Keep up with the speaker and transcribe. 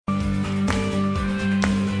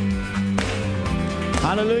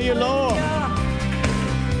Hallelujah, Lord.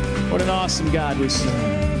 What an awesome God we serve.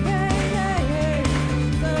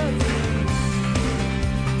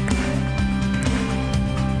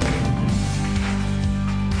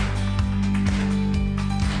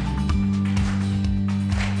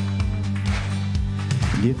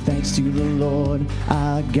 Give thanks to the Lord,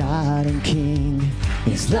 our God and King.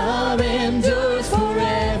 His love endures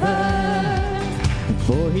forever.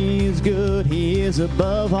 For he is good, he is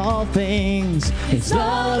above all things. His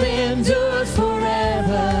love endures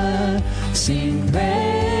forever. Sing praise,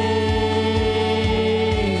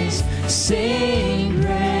 sing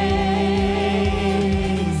praise.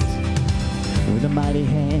 With a mighty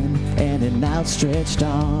hand and an outstretched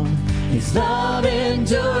arm, his love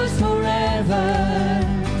endures forever.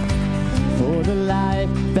 For the life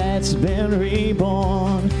that's been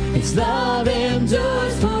reborn, his love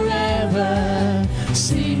endures forever.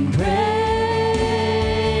 Sing praise,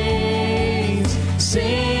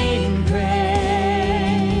 sing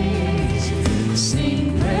praise,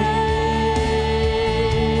 sing praise,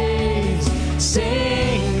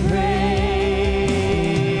 sing praise.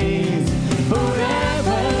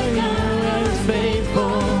 Forever God is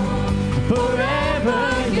faithful, forever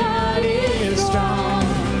God is strong,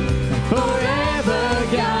 forever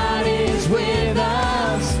God is with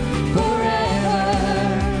us, forever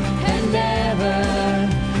and ever.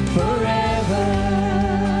 Forever,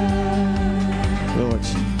 Lord.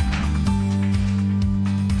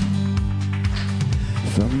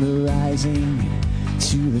 From the rising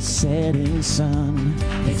to the setting sun,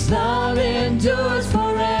 his love endures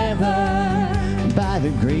forever. By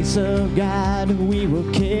the grace of God we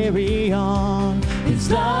will carry on. His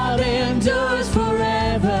love endures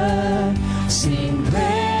forever. Sing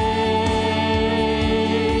praise,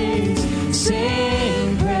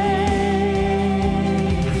 sing praise,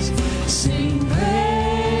 sing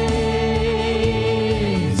praise,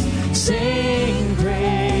 sing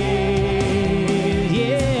praise.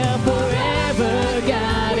 Yeah, forever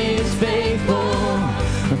God is faithful,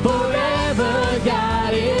 forever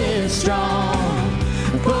God is strong,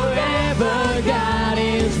 forever God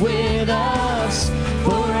is with us,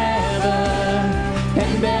 forever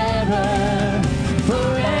and ever.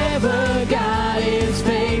 Forever God is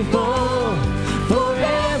faithful,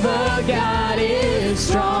 forever God is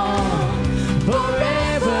strong,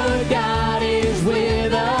 forever God is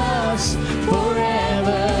with us,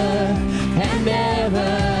 forever and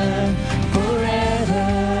ever, forever.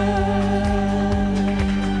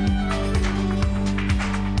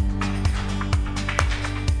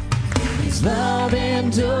 His love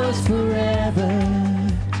endures forever.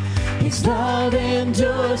 His love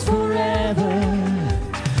endures forever.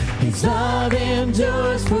 His love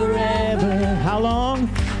endures forever. How long?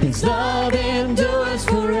 His love endures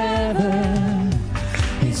forever.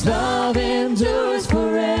 His love endures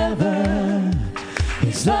forever.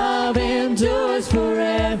 His love endures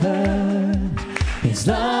forever. His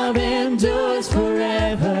love endures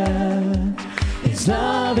forever. His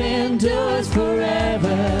love endures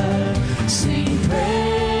forever. Sing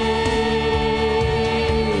praise,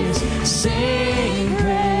 sing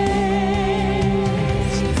praise,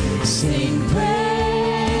 sing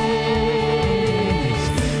praise,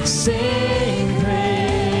 sing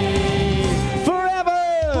praise. Forever,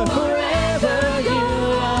 forever you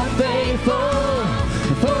are faithful,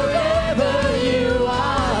 forever you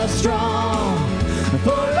are strong,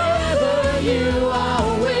 forever you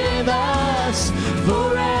are with us,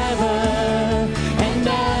 forever and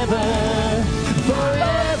ever.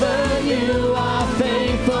 Forever you are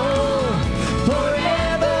faithful,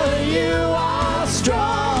 forever you are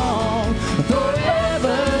strong,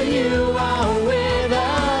 forever you are with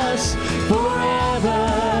us, forever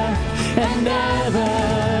and ever.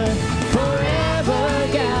 Forever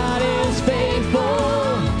God is faithful,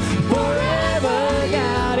 forever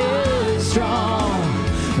God is strong,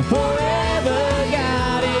 forever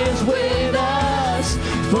God is with us,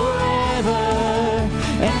 forever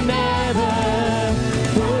and ever.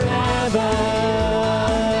 Forever.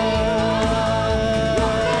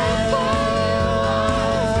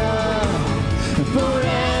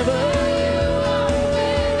 Forever you are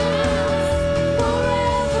with us,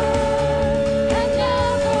 forever and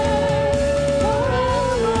ever,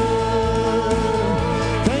 forever.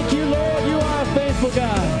 Thank you, Lord, you are a faithful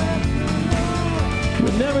God. You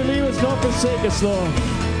will never leave us nor forsake us, Lord.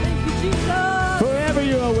 Thank you, Jesus. Forever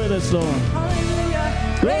you are with us, Lord.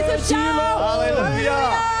 Hallelujah. Praise Glory the to you, Lord.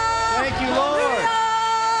 Hallelujah. Thank you, Lord.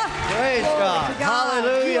 Praise God.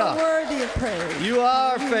 Hallelujah. You are worthy of praise. You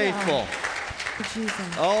are Hallelujah. faithful. Jesus.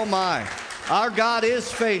 Oh my. Our God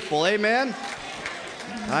is faithful. Amen.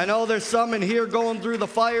 I know there's some in here going through the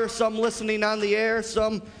fire, some listening on the air,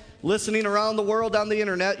 some listening around the world on the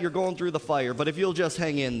internet. You're going through the fire, but if you'll just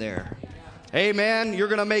hang in there, amen, you're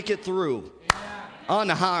going to make it through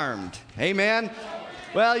unharmed. Amen.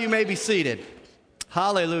 Well, you may be seated.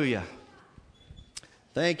 Hallelujah.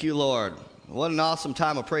 Thank you, Lord. What an awesome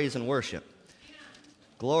time of praise and worship.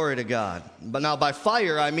 Glory to God. But now by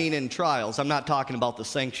fire, I mean in trials. I'm not talking about the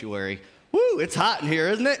sanctuary. Woo, it's hot in here,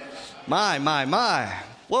 isn't it? My.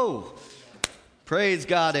 Whoa. Praise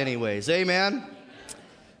God anyways. Amen.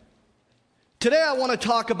 Today I want to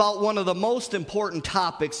talk about one of the most important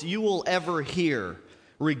topics you will ever hear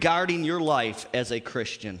regarding your life as a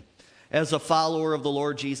Christian, as a follower of the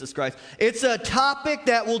Lord Jesus Christ. It's a topic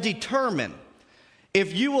that will determine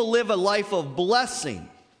if you will live a life of blessing,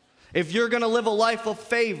 if you're going to live a life of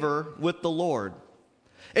favor with the Lord.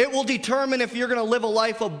 It will determine if you're going to live a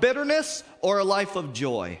life of bitterness or a life of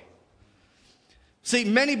joy. See,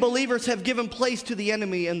 many believers have given place to the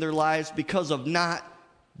enemy in their lives because of not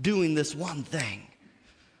doing this one thing.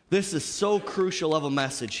 This is so crucial of a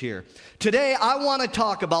message here. Today, I want to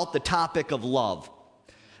talk about the topic of love.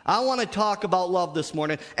 I want to talk about love this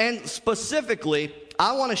morning, and specifically,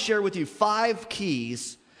 I want to share with you 5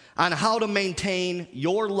 keys on how to maintain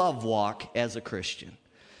your love walk as a Christian.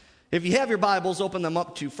 If you have your Bibles, open them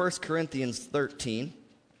up to 1 Corinthians 13.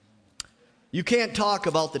 You can't talk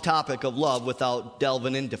about the topic of love without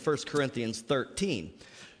delving into 1 Corinthians 13.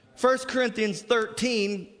 1 Corinthians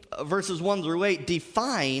 13, verses 1 through 8,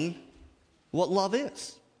 define what love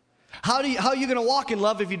is. How are you going to walk in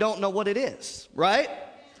love if you don't know what it is, right?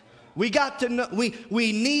 We got to know,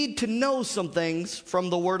 we need to know some things from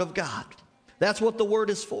the Word of God. That's what the Word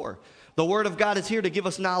is for. The Word of God is here to give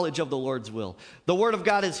us knowledge of the Lord's will. The Word of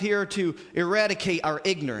God is here to eradicate our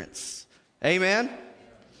ignorance. Amen?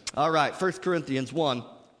 All right, 1 Corinthians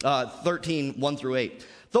 13, 1 through 8.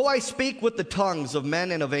 Though I speak with the tongues of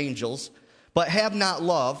men and of angels, but have not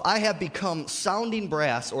love, I have become sounding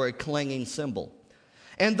brass or a clanging cymbal.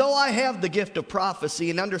 And though I have the gift of prophecy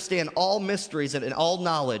and understand all mysteries and all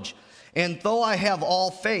knowledge, and though I have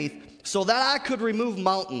all faith, so that I could remove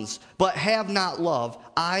mountains, but have not love,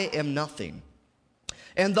 I am nothing.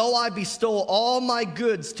 And though I bestow all my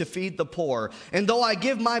goods to feed the poor, and though I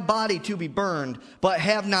give my body to be burned, but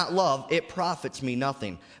have not love, it profits me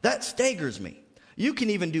nothing. That staggers me. You can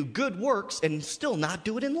even do good works and still not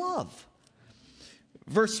do it in love.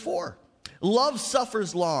 Verse 4, love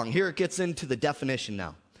suffers long. Here it gets into the definition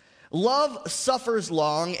now. Love suffers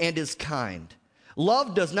long and is kind.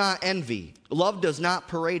 Love does not envy. Love does not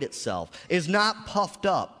parade itself, is not puffed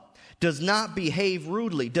up, does not behave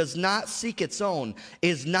rudely, does not seek its own,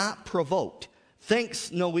 is not provoked,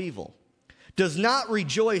 thinks no evil, does not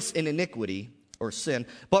rejoice in iniquity or sin,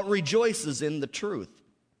 but rejoices in the truth.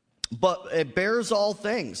 But it bears all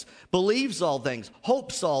things, believes all things,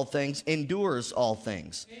 hopes all things, endures all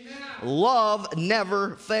things. Amen. Love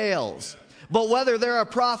never fails. But whether there are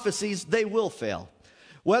prophecies, they will fail.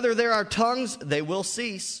 Whether there are tongues, they will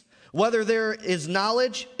cease. Whether there is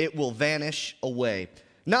knowledge, it will vanish away.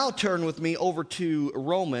 Now turn with me over to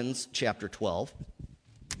Romans chapter 12.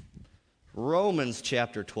 Romans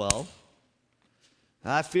chapter 12.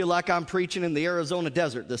 I feel like I'm preaching in the Arizona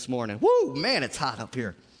desert this morning. Woo, man, it's hot up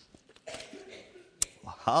here.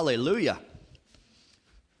 Hallelujah.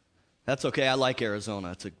 That's okay. I like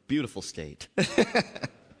Arizona. It's a beautiful state.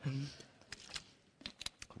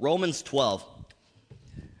 Romans 12,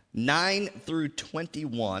 9 through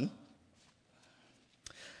 21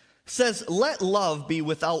 says, let love be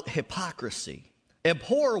without hypocrisy.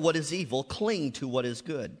 Abhor what is evil, cling to what is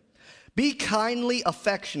good. Be kindly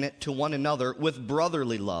affectionate to one another with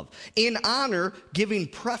brotherly love, in honor giving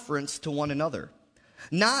preference to one another,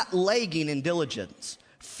 not lagging in diligence,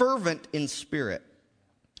 fervent in spirit,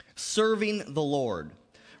 serving the Lord,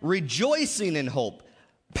 rejoicing in hope,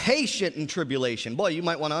 patient in tribulation. Boy, you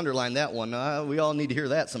might want to underline that one. We all need to hear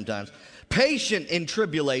that sometimes. Patient in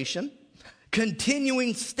tribulation,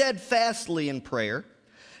 continuing steadfastly in prayer,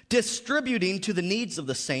 distributing to the needs of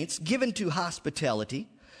the saints, given to hospitality.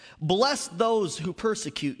 Bless those who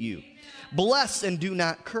persecute you. Bless and do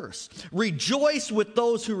not curse. Rejoice with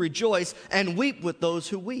those who rejoice, and weep with those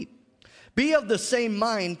who weep. Be of the same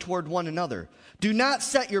mind toward one another. Do not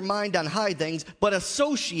set your mind on high things, but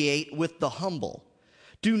associate with the humble.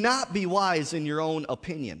 Do not be wise in your own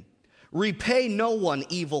opinion. Repay no one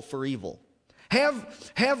evil for evil.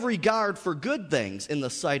 Have regard for good things in the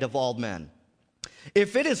sight of all men.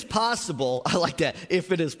 If it is possible, I like that,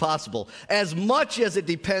 if it is possible, as much as it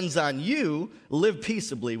depends on you, live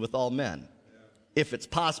peaceably with all men. If it's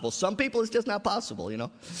possible. Some people it's just not possible, you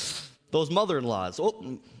know. Those mother-in-laws,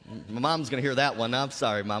 My mom's going to hear that one. I'm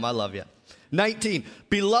sorry, Mom. I love you. 19.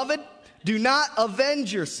 Beloved, do not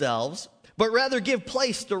avenge yourselves, but rather give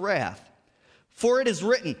place to wrath. For it is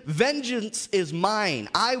written, vengeance is mine,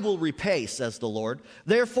 I will repay, says the Lord.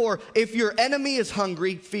 Therefore, if your enemy is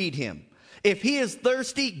hungry, feed him. If he is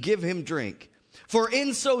thirsty, give him drink. For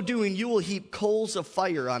in so doing, you will heap coals of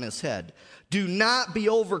fire on his head. Do not be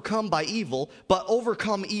overcome by evil, but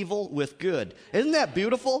overcome evil with good. Isn't that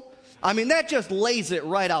beautiful? I mean, that just lays it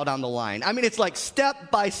right out on the line. I mean, it's like step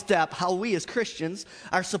by step how we as Christians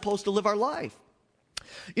are supposed to live our life.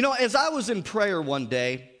 You know, as I was in prayer one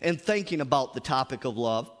day and thinking about the topic of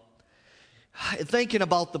love, thinking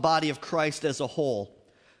about the body of Christ as a whole,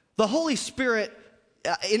 the Holy Spirit,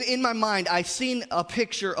 in my mind, I seen a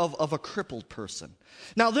picture of a crippled person.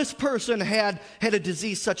 Now, this person had a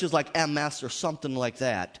disease such as like MS or something like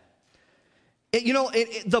that.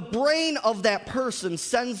 The brain of that person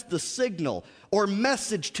sends the signal or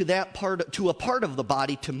message to a part of the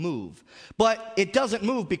body to move. But it doesn't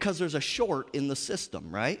move because there's a short in the system,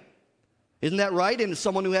 right? Isn't that right? In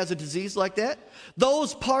someone who has a disease like that?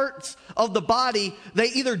 Those parts of the body, they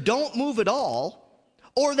either don't move at all,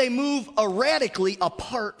 or they move erratically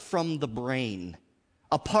apart from the brain,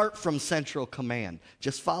 apart from central command.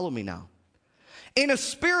 Just follow me now. In a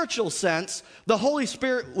spiritual sense, the Holy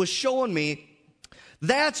Spirit was showing me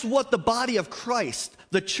that's what the body of Christ,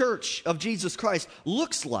 the church of Jesus Christ,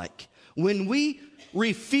 looks like when we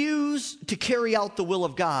refuse to carry out the will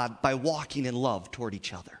of God by walking in love toward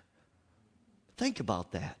each other. Think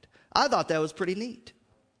about that. I thought that was pretty neat.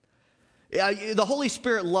 The Holy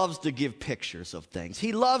Spirit loves to give pictures of things.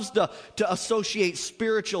 He loves to associate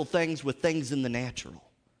spiritual things with things in the natural.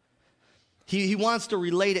 He wants to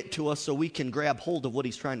relate it to us so we can grab hold of what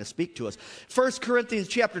he's trying to speak to us. 1 Corinthians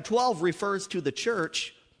chapter 12 refers to the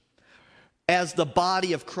church as the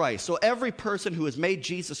body of Christ. So every person who has made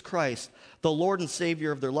Jesus Christ the Lord and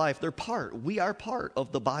Savior of their life, we are part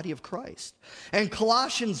of the body of Christ. And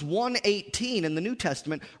Colossians 1:18 in the New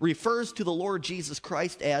Testament refers to the Lord Jesus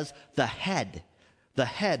Christ as the head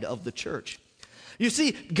of the church. You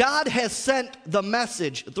see, God has sent the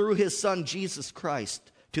message through his son Jesus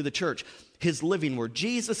Christ to the church. His living word.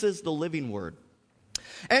 Jesus is the living word.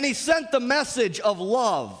 And he sent the message of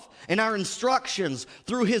love and our instructions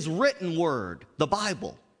through his written word, the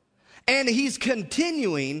Bible. And he's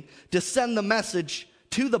continuing to send the message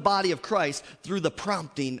to the body of Christ through the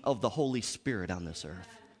prompting of the Holy Spirit on this earth.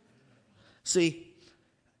 See,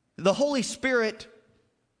 the Holy Spirit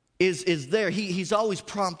is there. He's always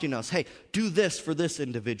prompting us. Hey, do this for this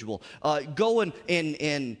individual. Go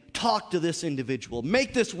and talk to this individual.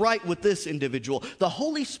 Make this right with this individual. The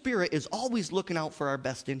Holy Spirit is always looking out for our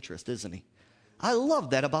best interest, isn't he? I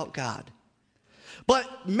love that about God.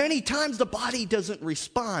 But many times the body doesn't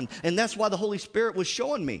respond. And that's why the Holy Spirit was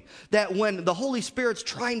showing me that when the Holy Spirit's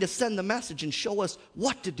trying to send the message and show us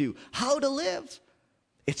what to do, how to live,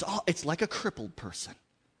 it's like a crippled person.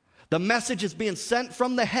 The message is being sent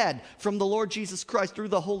from the head, from the Lord Jesus Christ through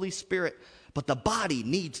the Holy Spirit. But the body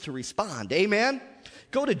needs to respond. Amen?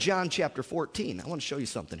 Go to John chapter 14. I want to show you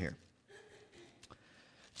something here.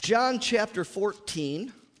 John chapter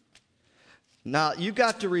 14. Now, you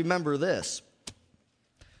got to remember this.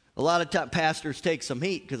 A lot of times pastors take some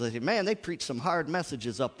heat because they say, man, they preach some hard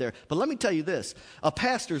messages up there. But let me tell you this. A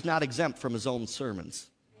pastor's not exempt from his own sermons.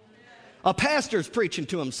 A pastor's preaching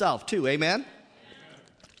to himself too. Amen?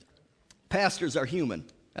 Pastors are human,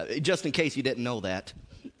 just in case you didn't know that.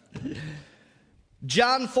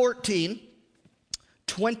 John 14,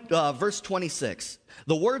 verse 26.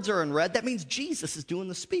 The words are in red. That means Jesus is doing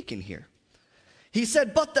the speaking here. He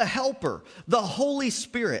said, but the Helper, the Holy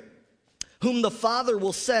Spirit, whom the Father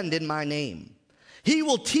will send in my name, he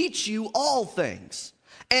will teach you all things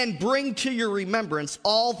and bring to your remembrance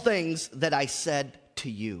all things that I said to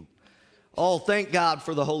you. Oh, thank God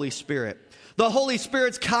for the Holy Spirit. The Holy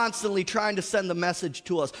Spirit's constantly trying to send the message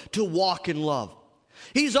to us to walk in love.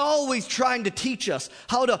 He's always trying to teach us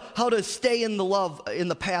how to stay in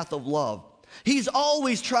the path of love. He's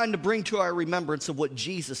always trying to bring to our remembrance of what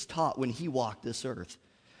Jesus taught when he walked this earth.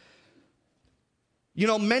 You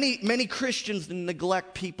know, many Christians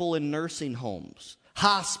neglect people in nursing homes,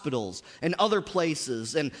 hospitals, and other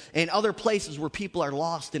places, and other places where people are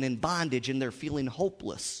lost and in bondage and they're feeling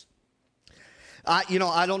hopeless. I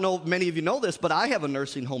don't know if many of you know this, but I have a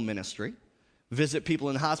nursing home ministry, visit people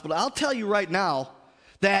in the hospital. I'll tell you right now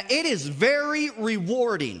that it is very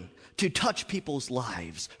rewarding to touch people's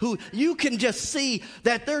lives, who you can just see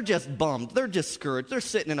that they're just bummed, they're discouraged, they're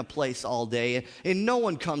sitting in a place all day, and no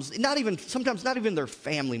one comes, sometimes not even their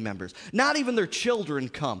family members, not even their children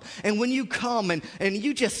come. And when you come and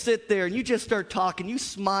you just sit there and you just start talking, you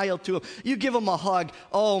smile to them, you give them a hug,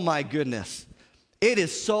 oh my goodness. It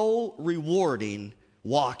is so rewarding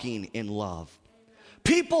walking in love.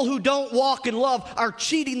 People who don't walk in love are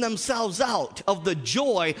cheating themselves out of the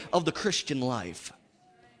joy of the Christian life.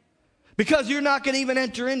 Because you're not going to even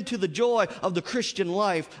enter into the joy of the Christian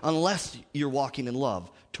life unless you're walking in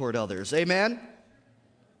love toward others. Amen?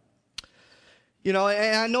 You know,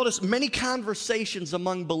 and I notice many conversations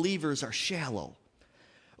among believers are shallow.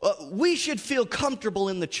 We should feel comfortable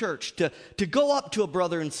in the church to go up to a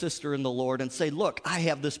brother and sister in the Lord and say, look, I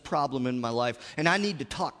have this problem in my life and I need to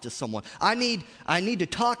talk to someone. I need to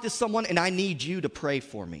talk to someone and I need you to pray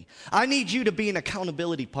for me. I need you to be an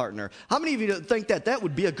accountability partner. How many of you think that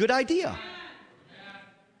would be a good idea?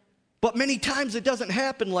 But many times it doesn't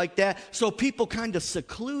happen like that, so people kind of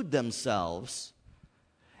seclude themselves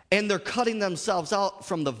and they're cutting themselves out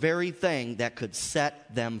from the very thing that could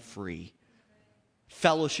set them free.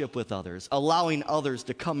 Fellowship with others, allowing others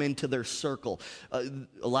to come into their circle. A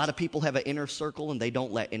lot of people have an inner circle and they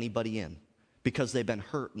don't let anybody in because they've been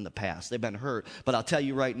hurt in the past. They've been hurt. But I'll tell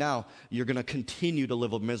you right now, you're going to continue to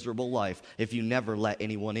live a miserable life if you never let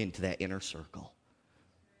anyone into that inner circle.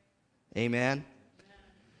 Amen?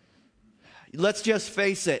 Let's just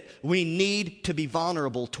face it. We need to be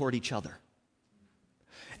vulnerable toward each other.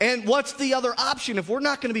 And what's the other option? If we're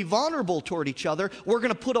not going to be vulnerable toward each other, we're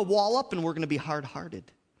going to put a wall up and we're going to be hard-hearted.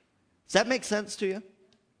 Does that make sense to you?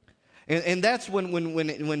 And that's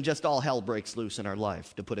when just all hell breaks loose in our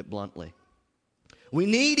life, to put it bluntly. We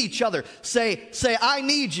need each other. Say, I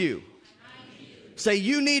need you. Say,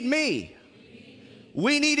 you need me.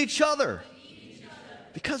 We need each other.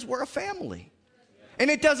 Because we're a family. And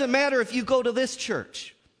it doesn't matter if you go to this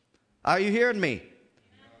church. Are you hearing me?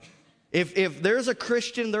 If there's a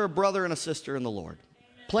Christian, they're a brother and a sister in the Lord.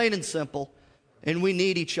 Plain and simple. And we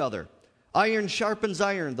need each other. Iron sharpens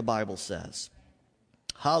iron, the Bible says.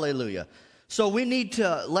 Hallelujah. So we need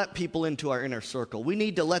to let people into our inner circle. We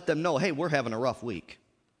need to let them know, hey, we're having a rough week.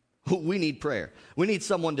 We need prayer. We need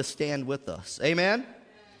someone to stand with us. Amen?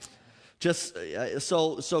 Just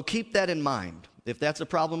so keep that in mind. If that's a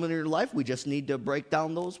problem in your life, we just need to break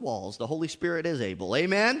down those walls. The Holy Spirit is able.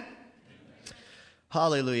 Amen?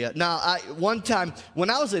 Hallelujah. Now, one time, when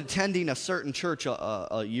I was attending a certain church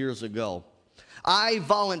years ago, I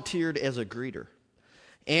volunteered as a greeter.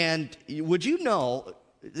 And would you know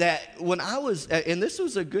that when I was, and this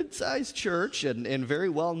was a good-sized church and very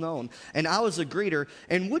well-known, and I was a greeter,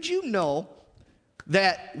 and would you know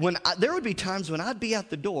that there would be times when I'd be at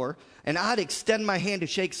the door, and I'd extend my hand to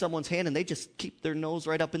shake someone's hand, and they just keep their nose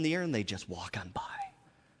right up in the air, and they just walk on by.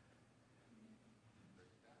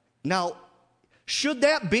 Now, should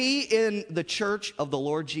that be in the church of the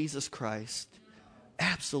Lord Jesus Christ?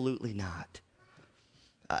 Absolutely not.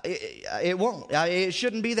 It won't. It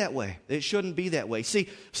shouldn't be that way. It shouldn't be that way. See,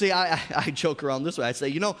 I joke around this way. I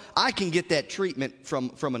say, I can get that treatment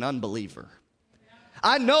from an unbeliever.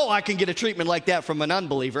 I know I can get a treatment like that from an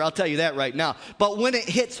unbeliever. I'll tell you that right now. But when it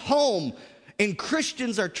hits home and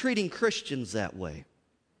Christians are treating Christians that way,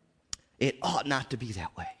 it ought not to be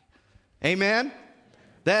that way. Amen?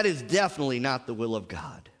 That is definitely not the will of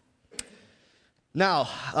God.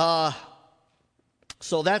 Now,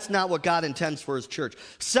 so that's not what God intends for his church.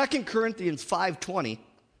 2 Corinthians 5:20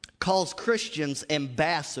 calls Christians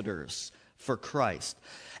ambassadors for Christ.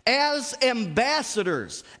 As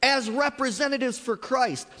ambassadors, as representatives for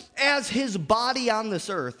Christ, as his body on this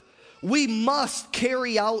earth, we must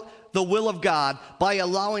carry out the will of God by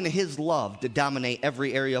allowing his love to dominate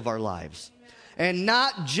every area of our lives. And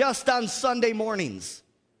not just on Sunday mornings,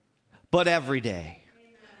 but every day.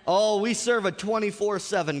 Oh, we serve a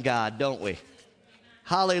 24/7 God, don't we?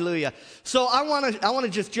 Hallelujah. So I want to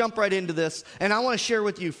just jump right into this, and I want to share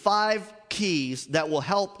with you 5 keys that will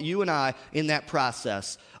help you and I in that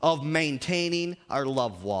process of maintaining our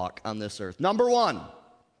love walk on this earth. Number 1,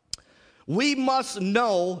 we must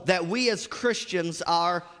know that we as Christians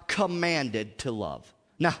are commanded to love.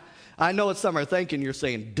 Now, I know what some are thinking. You're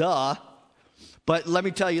saying, duh. But let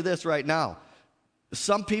me tell you this right now.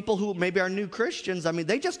 Some people who maybe are new Christians,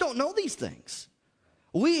 they just don't know these things.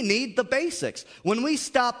 We need the basics. When we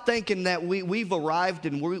stop thinking that we've arrived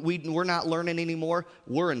and we're not learning anymore,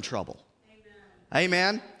 we're in trouble.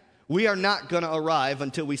 Amen? We are not going to arrive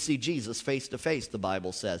until we see Jesus face to face, the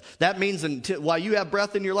Bible says. That means while you have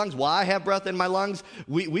breath in your lungs, while I have breath in my lungs,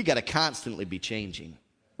 we got to constantly be changing.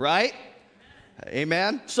 Right?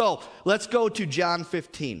 Amen? So let's go to John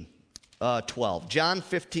 15. 12. John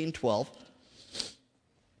 15:12.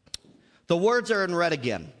 The words are in red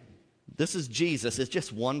again. This is Jesus. It's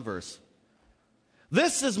just one verse.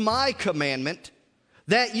 This is my commandment,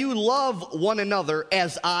 that you love one another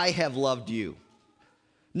as I have loved you.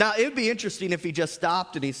 Now, it would be interesting if he just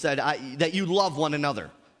stopped and he said that you love one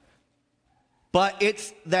another. But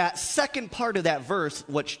it's that second part of that verse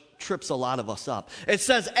which trips a lot of us up. It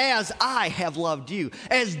says, as I have loved you.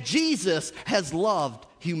 As Jesus has loved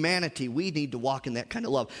humanity, we need to walk in that kind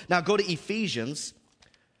of love. Now, go to Ephesians.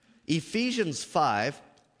 Ephesians 5.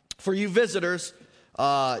 For you visitors,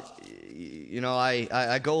 I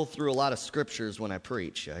go through a lot of scriptures when I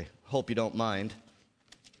preach. I hope you don't mind.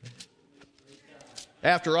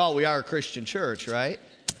 After all, we are a Christian church, right?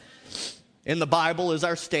 And the Bible is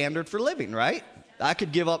our standard for living, right? I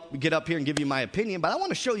could get up here and give you my opinion, but I want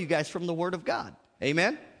to show you guys from the Word of God.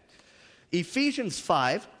 Amen? Ephesians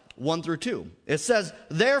 5, 1 through 2. It says,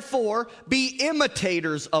 therefore, be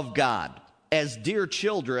imitators of God as dear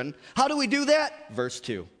children. How do we do that? Verse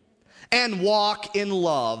 2. And walk in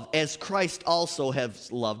love as Christ also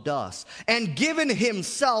has loved us, and given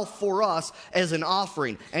himself for us as an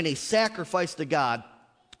offering and a sacrifice to God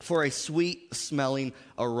for a sweet-smelling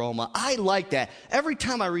aroma. I like that. Every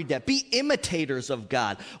time I read that, be imitators of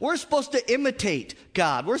God. We're supposed to imitate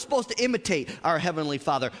God. We're supposed to imitate our Heavenly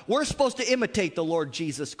Father. We're supposed to imitate the Lord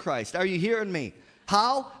Jesus Christ. Are you hearing me?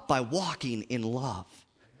 How? By walking in love.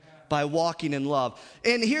 By walking in love.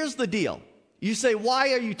 And here's the deal. You say,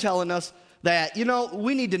 why are you telling us that,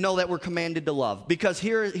 we need to know that we're commanded to love? Because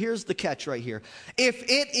here's the catch right here. If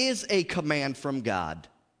it is a command from God,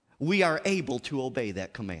 we are able to obey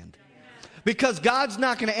that command. Because God's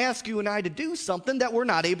not going to ask you and I to do something that we're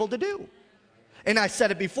not able to do. And I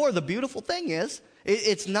said it before, the beautiful thing is,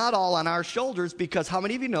 it's not all on our shoulders, because how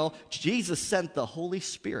many of you know Jesus sent the Holy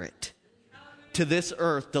Spirit to this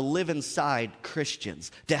earth to live inside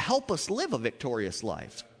Christians, to help us live a victorious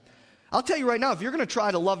life? I'll tell you right now, if you're going to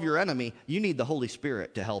try to love your enemy, you need the Holy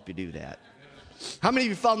Spirit to help you do that. How many of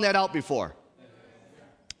you found that out before?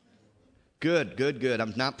 Good, good, good.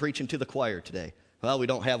 I'm not preaching to the choir today. Well, we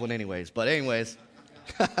don't have one anyways, but anyways.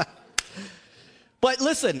 But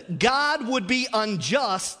listen, God would be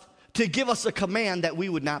unjust to give us a command that we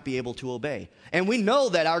would not be able to obey. And we know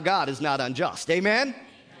that our God is not unjust. Amen?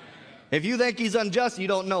 If you think he's unjust, you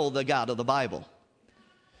don't know the God of the Bible.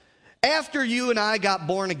 After you and I got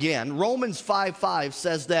born again, Romans 5:5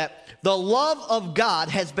 says that the love of God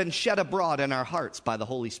has been shed abroad in our hearts by the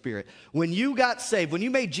Holy Spirit. When you got saved, when you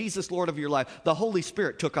made Jesus Lord of your life, the Holy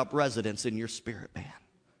Spirit took up residence in your spirit, man.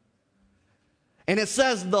 And it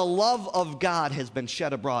says the love of God has been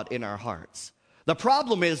shed abroad in our hearts. The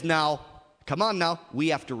problem is now, come on now, we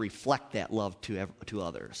have to reflect that love to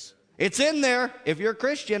others. It's in there if you're a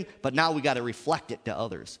Christian, but now we got to reflect it to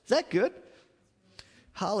others. Is that good?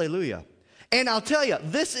 Hallelujah. And I'll tell you,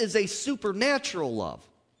 this is a supernatural love.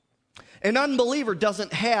 An unbeliever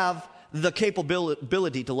doesn't have the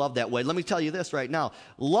capability to love that way. Let me tell you this right now.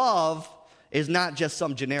 Love is not just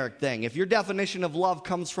some generic thing. If your definition of love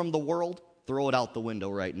comes from the world, throw it out the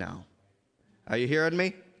window right now. Are you hearing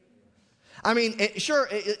me? I mean, sure,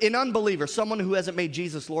 an unbeliever, someone who hasn't made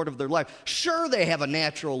Jesus Lord of their life, sure, they have a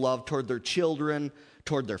natural love toward their children,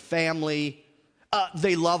 toward their family.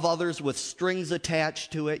 They love others with strings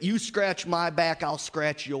attached to it. You scratch my back, I'll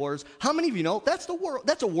scratch yours. How many of you know that's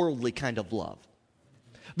a worldly kind of love?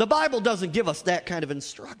 The Bible doesn't give us that kind of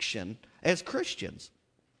instruction as Christians.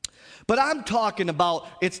 But I'm talking about,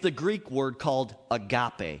 it's the Greek word called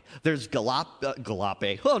agape. There's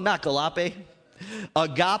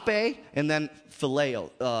agape, and then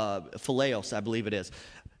phileos, I believe it is.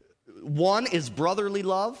 One is brotherly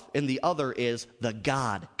love, and the other is the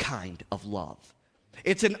God kind of love.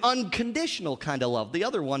 It's an unconditional kind of love. The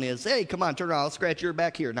other one is, hey, come on, turn around, I'll scratch your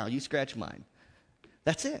back here. Now you scratch mine.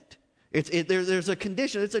 That's it. There's a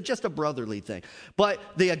condition. It's just a brotherly thing. But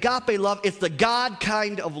the agape love, it's the God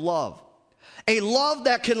kind of love. A love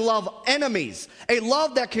that can love enemies. A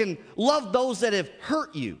love that can love those that have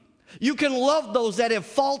hurt you. You can love those that have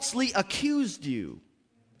falsely accused you.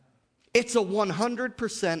 It's a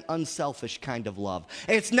 100% unselfish kind of love.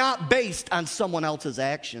 It's not based on someone else's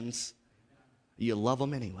actions. You love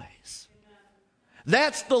them anyways.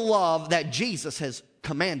 That's the love that Jesus has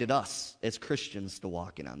commanded us as Christians to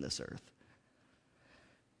walk in on this earth.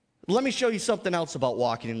 Let me show you something else about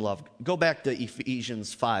walking in love. Go back to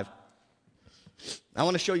Ephesians 5. I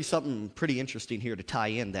want to show you something pretty interesting here to tie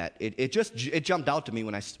in that. It jumped out to me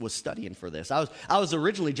when I was studying for this. I was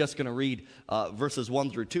originally just going to read verses 1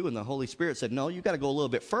 through 2, and the Holy Spirit said, no, you got to go a little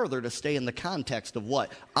bit further to stay in the context of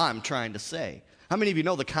what I'm trying to say. How many of you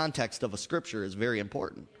know the context of a scripture is very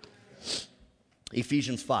important?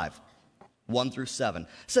 Ephesians 5. 1 through 7. It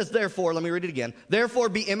says, therefore, let me read it again. Therefore,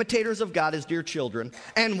 be imitators of God as dear children,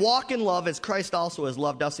 and walk in love as Christ also has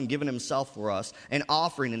loved us and given himself for us, an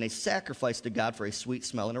offering and a sacrifice to God for a sweet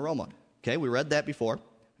smelling aroma. Okay, we read that before,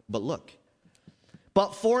 but look.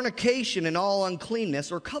 But fornication and all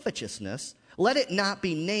uncleanness or covetousness, let it not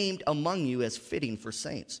be named among you as fitting for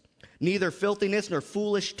saints. Neither filthiness, nor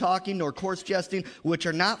foolish talking, nor coarse jesting, which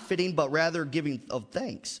are not fitting, but rather giving of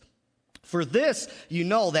thanks. For this you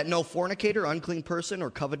know that no fornicator, unclean person,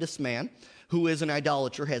 or covetous man who is an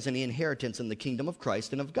idolater has any inheritance in the kingdom of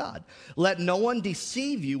Christ and of God. Let no one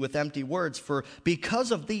deceive you with empty words, for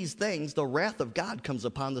because of these things the wrath of God comes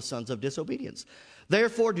upon the sons of disobedience.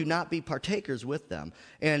 Therefore, do not be partakers with them.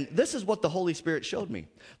 And this is what the Holy Spirit showed me.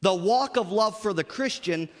 The walk of love for the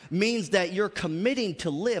Christian means that you're committing to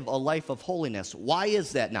live a life of holiness. Why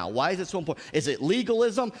is that now? Why is it so important? Is it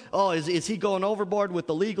legalism? Oh, is he going overboard with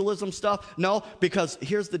the legalism stuff? No, because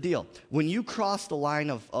here's the deal. When you cross the line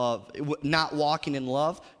of not walking in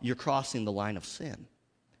love, you're crossing the line of sin.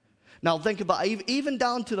 Now think about, even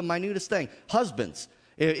down to the minutest thing. Husbands.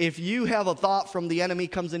 If you have a thought from the enemy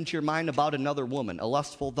comes into your mind about another woman, a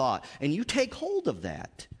lustful thought, and you take hold of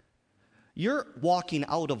that, you're walking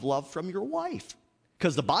out of love from your wife.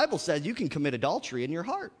 Because the Bible says you can commit adultery in your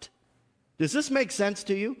heart. Does this make sense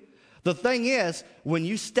to you? The thing is, when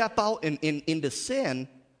you step out into sin,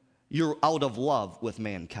 you're out of love with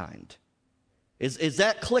mankind. Is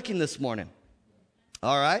that clicking this morning?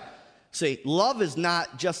 All right. See, love is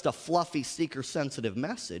not just a fluffy, seeker-sensitive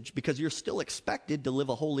message, because you're still expected to live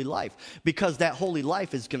a holy life, because that holy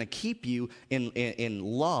life is going to keep you in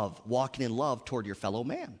love, walking in love toward your fellow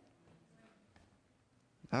man.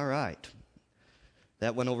 All right.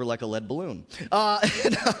 That went over like a lead balloon. All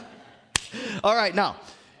right, now,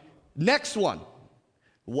 next one.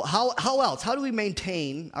 How else? How do we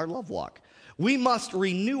maintain our love walk? We must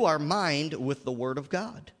renew our mind with the Word of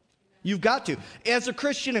God. You've got to. As a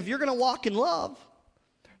Christian, if you're going to walk in love,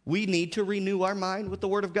 we need to renew our mind with the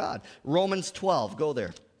Word of God. Romans 12, go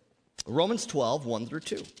there. Romans 12, 1 through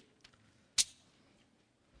 2.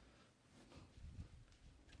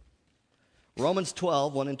 Romans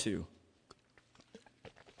 12, 1 and 2.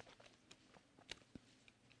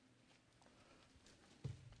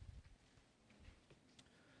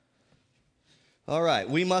 All right,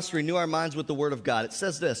 we must renew our minds with the Word of God. It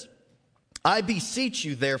says this. I beseech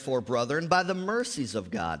you, therefore, brethren, by the mercies of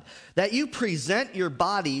God, that you present your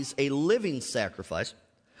bodies a living sacrifice,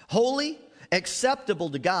 holy, acceptable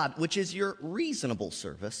to God, which is your reasonable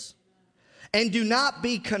service. And do not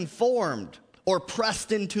be conformed or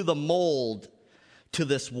pressed into the mold to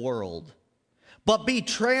this world, but be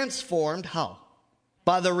transformed, how?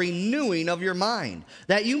 By the renewing of your mind,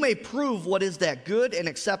 that you may prove what is that good and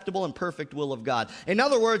acceptable and perfect will of God. In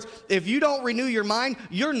other words, if you don't renew your mind,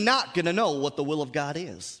 you're not going to know what the will of God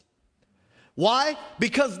is. Why?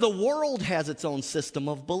 Because the world has its own system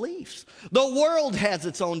of beliefs. The world has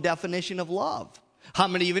its own definition of love. How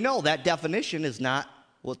many of you know that definition is not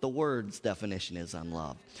what the Word's definition is on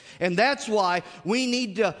love? And that's why we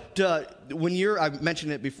need to I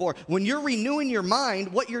mentioned it before, when you're renewing your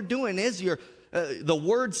mind, what you're doing is the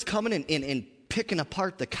Word's coming and picking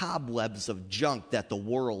apart the cobwebs of junk that the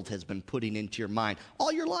world has been putting into your mind all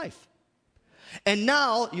your life. And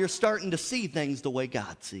now you're starting to see things the way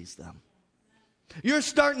God sees them. You're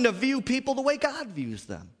starting to view people the way God views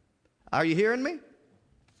them. Are you hearing me?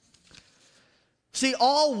 See,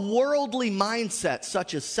 all worldly mindsets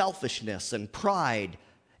such as selfishness and pride,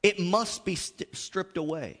 it must be stripped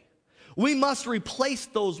away. We must replace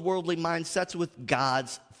those worldly mindsets with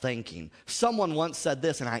God's thinking. Someone once said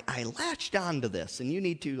this, and I latched onto this, and you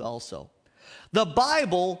need to also. The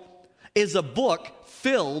Bible is a book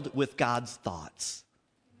filled with God's thoughts.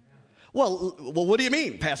 Well, what do you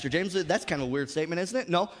mean, Pastor James? That's kind of a weird statement, isn't it?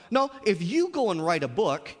 No. If you go and write a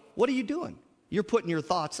book, what are you doing? You're putting your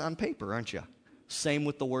thoughts on paper, aren't you? Same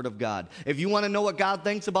with the Word of God. If you want to know what God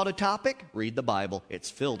thinks about a topic, read the Bible. It's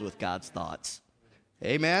filled with God's thoughts.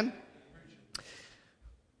 Amen?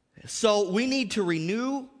 So we need to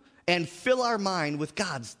renew and fill our mind with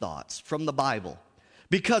God's thoughts from the Bible,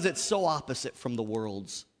 because it's so opposite from the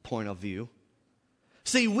world's point of view.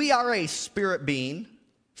 See, we are a spirit being.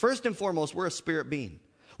 First and foremost, we're a spirit being.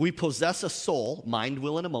 We possess a soul, mind,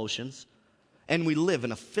 will, and emotions, and we live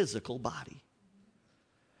in a physical body.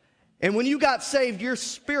 And when you got saved, your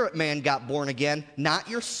spirit man got born again, not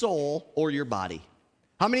your soul or your body.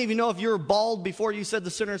 How many of you know if you were bald before you said the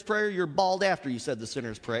sinner's prayer, you're bald after you said the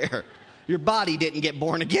sinner's prayer? Your body didn't get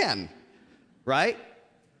born again, right?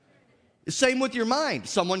 Same with your mind.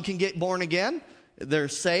 Someone can get born again. They're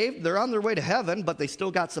saved, they're on their way to heaven, but they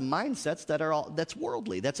still got some mindsets that's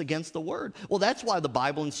worldly, that's against the word. Well, that's why the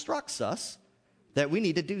Bible instructs us that we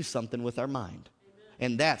need to do something with our mind.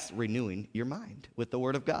 And that's renewing your mind with the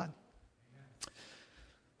word of God.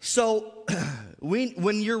 So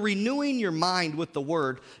when you're renewing your mind with the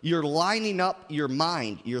word, you're lining up your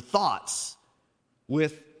mind, your thoughts,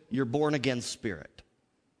 with your born-again spirit.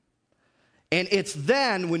 And it's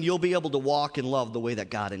then when you'll be able to walk in love the way that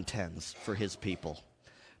God intends for his people.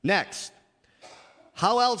 Next,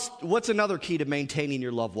 what's another key to maintaining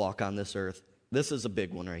your love walk on this earth? This is a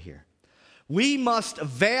big one right here. We must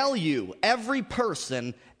value every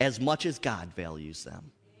person as much as God values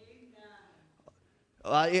them.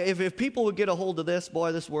 If people would get a hold of this,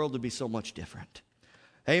 boy, this world would be so much different.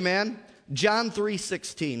 Amen? John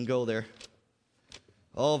 3:16, go there.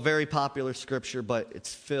 Oh, very popular scripture, but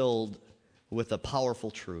it's filled with a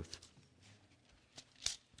powerful truth.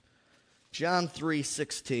 John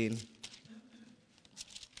 3:16.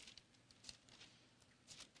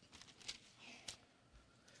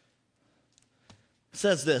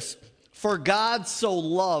 Says this, for God so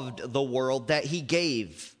loved the world that he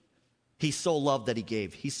gave. He so loved that he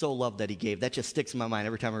gave. He so loved that he gave. That just sticks in my mind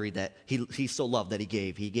every time I read that. He so loved that he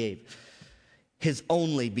gave. He gave his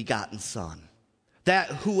only begotten son, that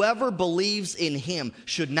whoever believes in him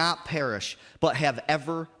should not perish, but have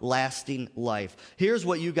everlasting life. Here's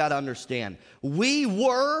what you got to understand. We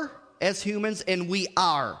were, as humans, and we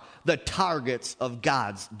are the targets of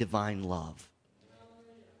God's divine love.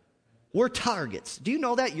 We're targets. Do you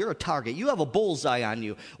know that? You're a target. You have a bullseye on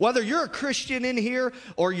you. Whether you're a Christian in here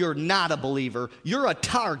or you're not a believer, you're a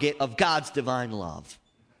target of God's divine love.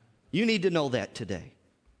 You need to know that today.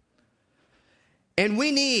 And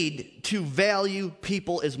we need to value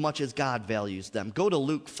people as much as God values them. Go to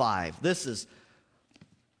Luke 5. This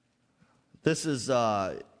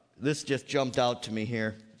just jumped out to me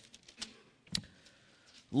here.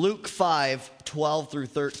 Luke 5:12 through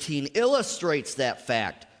 13 illustrates that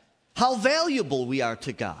fact. How valuable we are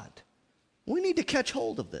to God. We need to catch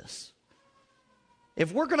hold of this.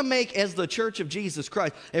 If we're going to make, as the Church of Jesus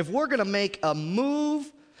Christ, if we're going to make a move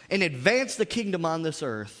and advance the kingdom on this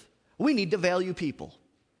earth, we need to value people.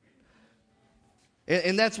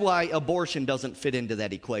 And that's why abortion doesn't fit into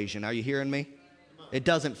that equation. Are you hearing me? It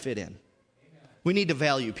doesn't fit in. We need to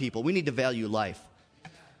value people. We need to value life.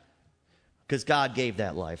 Because God gave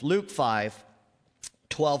that life. Luke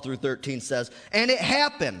 5:12 through 13 says, and it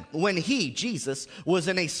happened when he, Jesus, was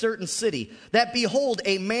in a certain city, that behold,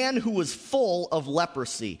 a man who was full of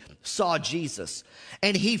leprosy saw Jesus.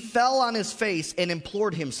 And he fell on his face and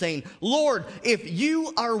implored him, saying, Lord, if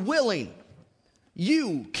you are willing,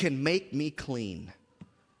 you can make me clean.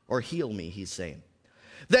 Or heal me, he's saying.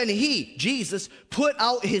 Then he, Jesus, put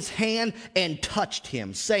out his hand and touched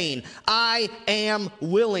him, saying, I am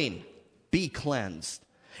willing, be cleansed.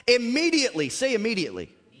 Immediately, say immediately,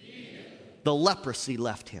 the leprosy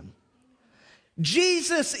left him.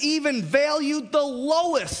 Jesus even valued the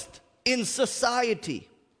lowest in society,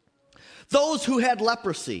 those who had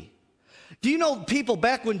leprosy. Do you know people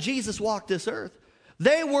back when Jesus walked this earth,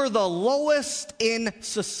 they were the lowest in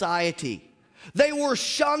society. They were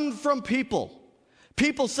shunned from people.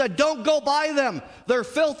 People said, don't go by them. They're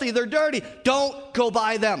filthy, they're dirty. Don't go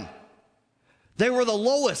by them. They were the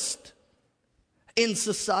lowest in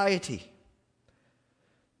society.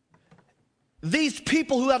 These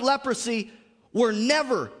people who had leprosy were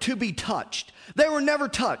never to be touched. They were never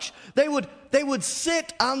touched. They would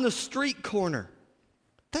sit on the street corner.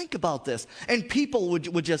 Think about this. And people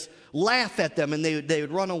would just laugh at them and they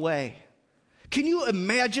would run away. Can you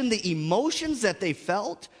imagine the emotions that they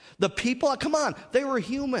felt? The people, come on, they were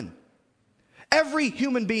human. Every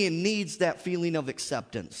human being needs that feeling of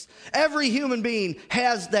acceptance. Every human being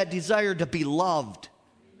has that desire to be loved.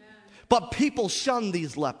 Amen. But people shun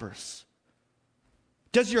these lepers.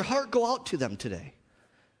 Does your heart go out to them today?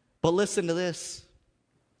 But listen to this.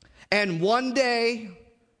 And one day,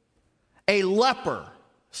 a leper,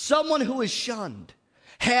 someone who is shunned,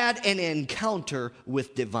 had an encounter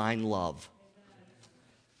with divine love.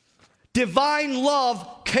 Divine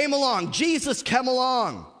love came along. Jesus came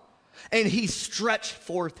along. And he stretched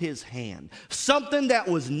forth his hand. Something that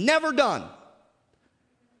was never done.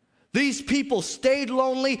 These people stayed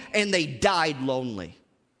lonely and they died lonely.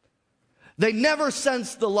 They never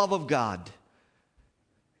sensed the love of God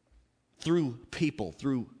through people,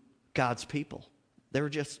 through God's people. They were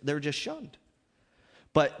just shunned.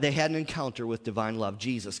 But they had an encounter with divine love.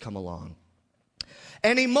 Jesus come along.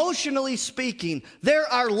 And emotionally speaking,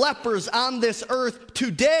 there are lepers on this earth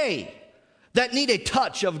today that need a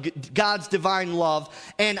touch of God's divine love.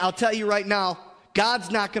 And I'll tell you right now,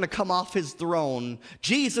 God's not going to come off his throne.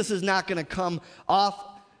 Jesus is not going to come off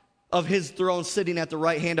of his throne sitting at the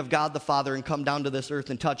right hand of God the Father and come down to this earth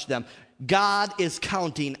and touch them. God is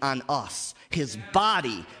counting on us, his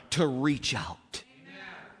body, to reach out.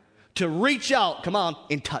 To reach out, come on,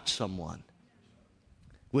 and touch someone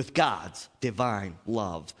with God's divine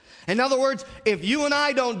love. In other words, if you and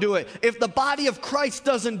I don't do it, if the body of Christ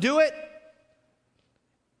doesn't do it,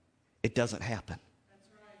 it doesn't happen.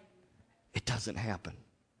 It doesn't happen.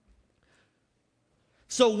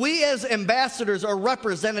 So we as ambassadors or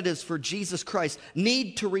representatives for Jesus Christ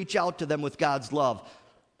need to reach out to them with God's love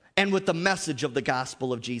and with the message of the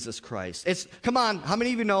gospel of Jesus Christ. Come on, how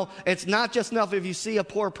many of you know it's not just enough if you see a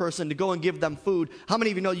poor person to go and give them food? How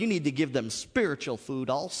many of you know you need to give them spiritual food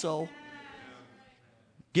also?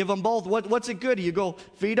 Give them both. What's it good? You go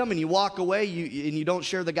feed them and you walk away and you don't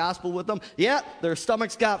share the gospel with them? Yeah, their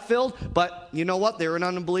stomachs got filled, but you know what? They're an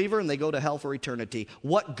unbeliever and they go to hell for eternity.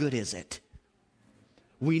 What good is it?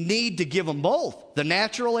 We need to give them both, the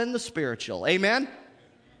natural and the spiritual. Amen?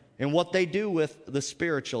 And what they do with the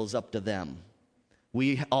spiritual is up to them.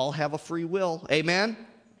 We all have a free will. Amen?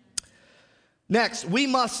 Next, we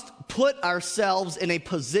must put ourselves in a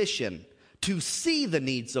position to see the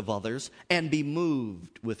needs of others and be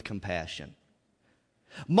moved with compassion.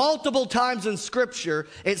 Multiple times in Scripture,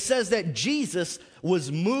 it says that Jesus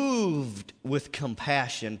was moved with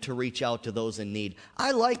compassion to reach out to those in need.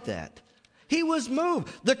 I like that. He was moved.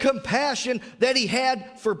 The compassion that he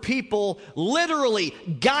had for people literally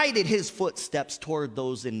guided his footsteps toward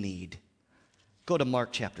those in need. Go to Mark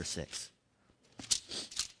chapter 6.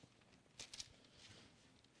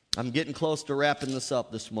 I'm getting close to wrapping this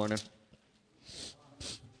up this morning.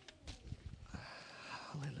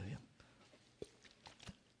 Hallelujah.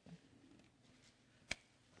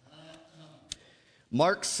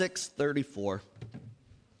 Mark 6:34.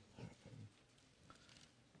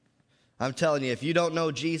 I'm telling you, if you don't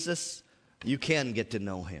know Jesus, you can get to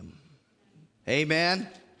know him. Amen?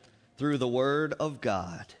 Through the word of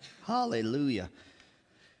God. Hallelujah.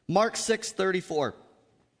 Mark 6:34.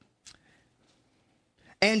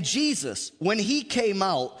 And Jesus, when he came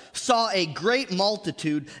out, saw a great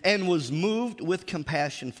multitude and was moved with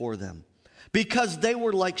compassion for them, because they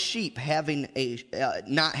were like sheep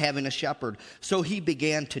not having a shepherd. So he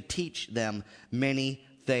began to teach them many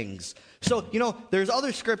things. So, there's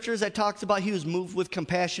other scriptures that talks about he was moved with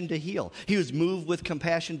compassion to heal. He was moved with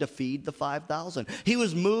compassion to feed the 5,000. He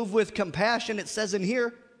was moved with compassion, it says in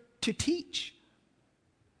here, to teach.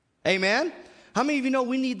 Amen? How many of you know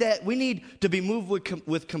we need that? We need to be moved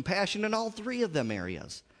with compassion in all three of them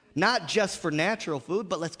areas. Not just for natural food,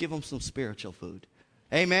 but let's give them some spiritual food.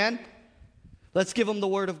 Amen? Let's give them the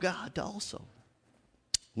word of God also.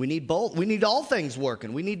 We need both. We need all things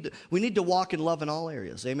working. We need to walk in love in all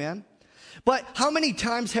areas. Amen? But how many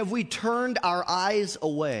times have we turned our eyes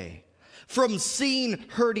away from seeing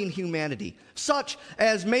hurting humanity? Such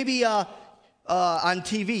as maybe on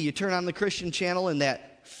TV, you turn on the Christian channel and that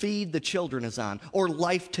Feed the Children is on. Or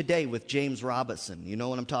Life Today with James Robinson. You know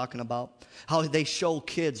what I'm talking about? How they show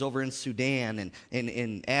kids over in Sudan and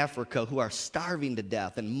in Africa who are starving to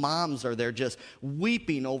death. And moms are there just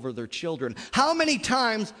weeping over their children. How many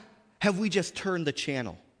times have we just turned the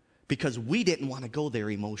channel because we didn't want to go there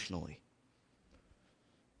emotionally?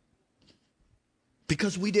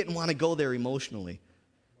 Because we didn't want to go there emotionally.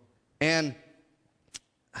 And,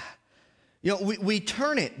 we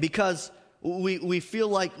turn it because we feel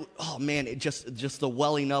like, oh man, it just the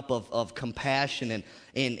welling up of compassion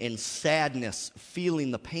and sadness,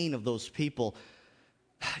 feeling the pain of those people.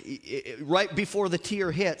 Right before the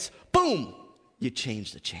tear hits, boom, you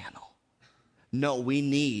change the channel. No, we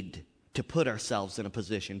need to put ourselves in a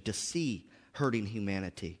position to see hurting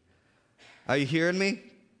humanity. Are you hearing me?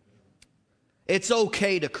 It's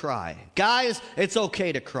okay to cry. Guys, it's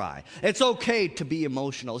okay to cry. It's okay to be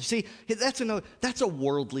emotional. You see, that's a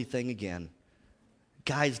worldly thing again.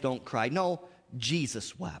 Guys don't cry. No,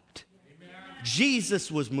 Jesus wept. Amen. Jesus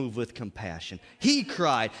was moved with compassion. He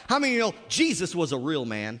cried. How many of you know Jesus was a real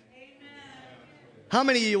man? Amen. How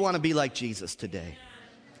many of you want to be like Jesus today?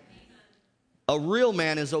 A real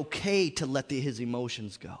man is okay to let his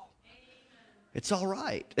emotions go. It's all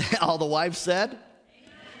right. All the wives said?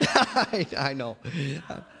 I know.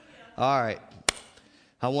 All right.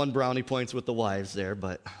 I won brownie points with the wives there,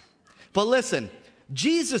 but listen,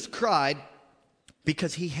 Jesus cried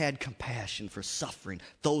because he had compassion for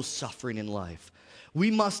those suffering in life. We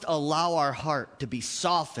must allow our heart to be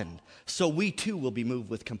softened so we too will be moved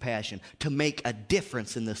with compassion to make a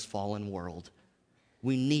difference in this fallen world.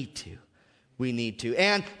 We need to. We need to.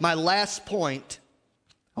 And my last point,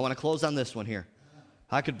 I want to close on this one here.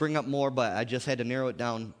 I could bring up more, but I just had to narrow it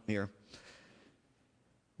down here.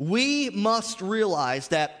 We must realize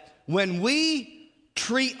that when we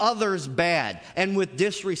treat others bad and with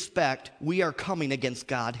disrespect, we are coming against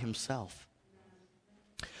God himself.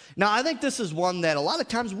 Now, I think this is one that a lot of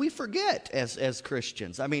times we forget as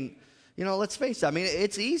Christians. I mean, let's face it. I mean,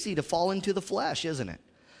 it's easy to fall into the flesh, isn't it?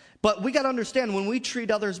 But we got to understand, when we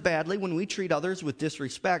treat others badly, when we treat others with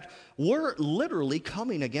disrespect, we're literally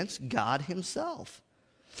coming against God himself.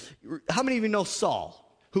 How many of you know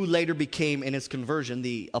Saul, who later became, in his conversion,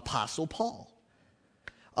 the Apostle Paul?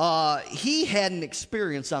 He had an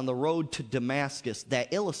experience on the road to Damascus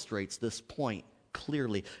that illustrates this point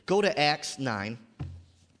clearly. Go to Acts 9.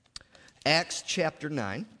 Acts chapter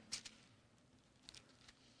 9.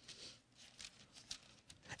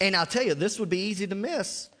 And I'll tell you, this would be easy to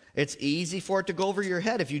miss. It's easy for it to go over your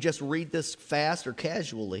head if you just read this fast or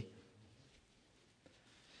casually.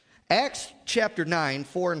 Acts chapter 9,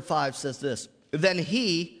 4 and 5 says this. Then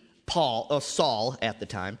he, Saul at the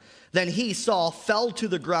time, then he, Saul, fell to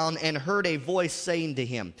the ground and heard a voice saying to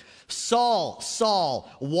him, Saul, Saul,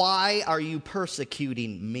 why are you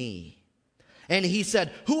persecuting me? And he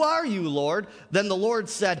said, who are you, Lord? Then the Lord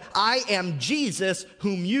said, I am Jesus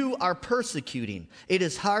whom you are persecuting. It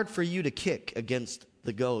is hard for you to kick against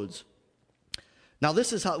the goads. Now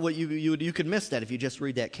this is how what you could miss that if you just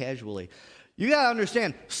read that casually. You got to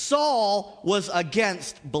understand, Saul was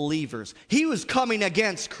against believers. He was coming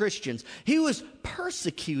against Christians. He was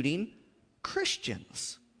persecuting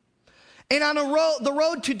Christians. And on the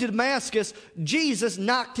road to Damascus, Jesus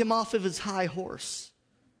knocked him off of his high horse.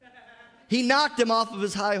 He knocked him off of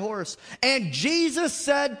his high horse. And Jesus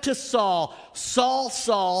said to Saul, Saul,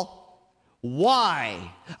 Saul,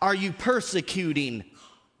 why are you persecuting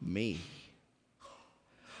me?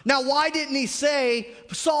 Now, why didn't he say,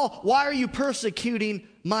 Saul, why are you persecuting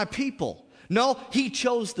my people? No, he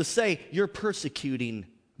chose to say, you're persecuting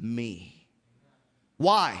me.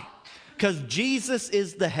 Why? Because Jesus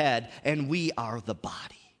is the head and we are the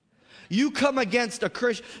body. You come against a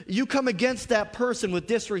Christian, you come against that person with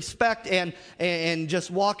disrespect and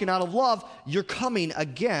just walking out of love, you're coming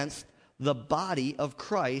against the body of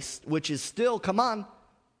Christ, which is still, come on,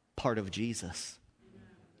 part of Jesus.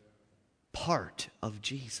 Part of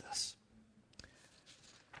Jesus.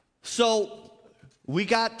 So we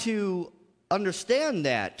got to understand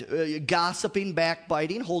that gossiping,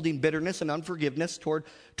 backbiting, holding bitterness and unforgiveness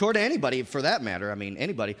toward anybody, for that matter, I mean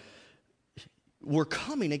anybody, we're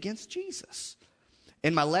coming against Jesus.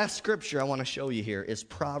 And my last scripture I want to show you here is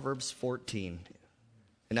Proverbs 14.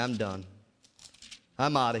 And I'm done.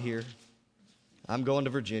 I'm out of here. I'm going to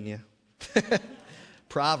Virginia.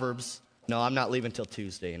 Proverbs. No, I'm not leaving till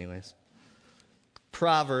Tuesday anyways.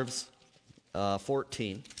 Proverbs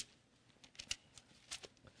 14.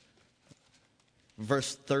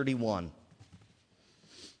 Verse 31.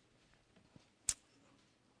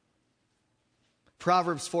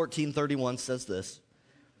 Proverbs 14:31 says this.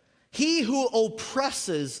 He who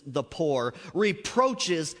oppresses the poor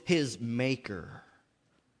reproaches his maker.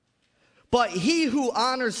 But he who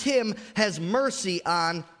honors him has mercy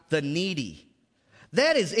on the needy.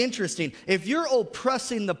 That is interesting. If you're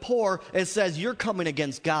oppressing the poor, it says you're coming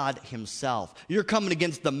against God himself. You're coming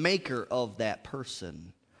against the maker of that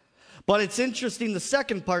person. But it's interesting, the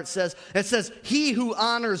second part says, he who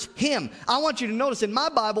honors him. I want you to notice in my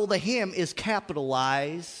Bible, the him is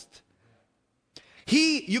capitalized.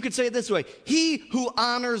 You could say it this way, he who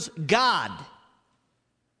honors God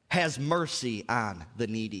has mercy on the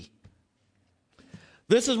needy.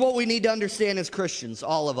 This is what we need to understand as Christians,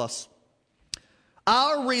 all of us.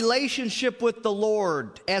 Our relationship with the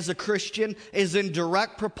Lord as a Christian is in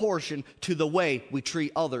direct proportion to the way we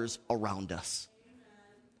treat others around us.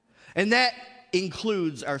 And that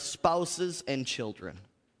includes our spouses and children.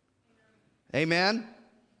 Amen?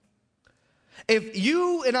 If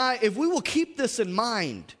you and I, if we will keep this in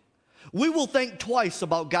mind, we will think twice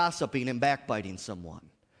about gossiping and backbiting someone.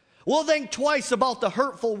 We'll think twice about the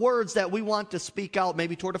hurtful words that we want to speak out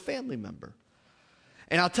maybe toward a family member.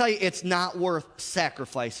 And I'll tell you, it's not worth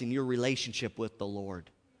sacrificing your relationship with the Lord.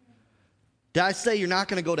 Did I say you're not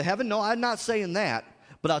going to go to heaven? No, I'm not saying that.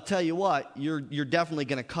 But I'll tell you what, you're definitely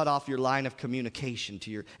going to cut off your line of communication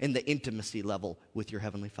in the intimacy level with your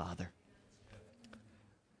Heavenly Father.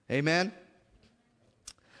 Amen?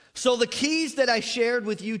 So the keys that I shared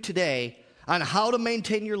with you today on how to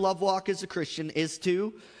maintain your love walk as a Christian is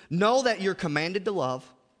to know that you're commanded to love.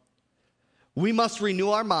 We must renew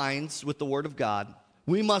our minds with the Word of God.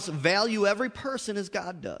 We must value every person as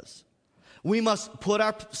God does. We must put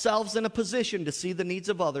ourselves in a position to see the needs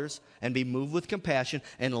of others and be moved with compassion.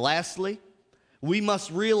 And lastly, we must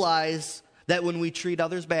realize that when we treat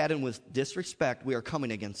others bad and with disrespect, we are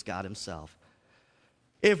coming against God himself.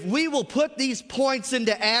 If we will put these points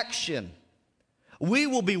into action, we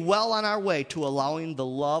will be well on our way to allowing the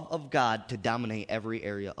love of God to dominate every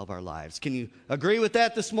area of our lives. Can you agree with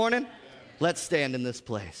that this morning? Let's stand in this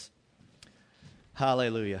place.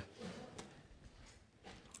 Hallelujah.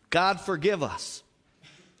 God, forgive us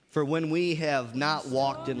for when we have not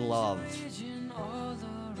walked in love.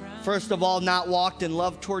 First of all, not walked in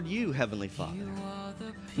love toward you, Heavenly Father.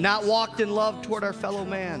 Not walked in love toward our fellow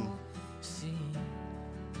man.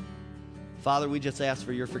 Father, we just ask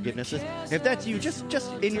for your forgiveness. If that's you,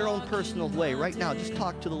 just in your own personal way right now, just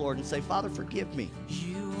talk to the Lord and say, Father, forgive me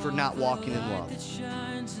for not walking in love.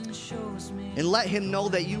 And let him know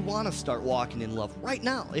that you want to start walking in love right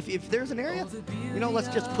now. If there's an area, let's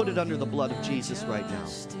just put it under the blood of Jesus right now.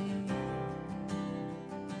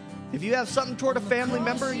 If you have something toward a family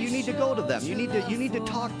member, you need to go to them. You need to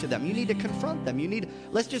talk to them. You need to confront them.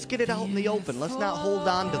 Let's just get it out in the open. Let's not hold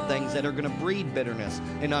on to things that are going to breed bitterness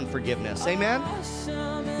and unforgiveness. Amen?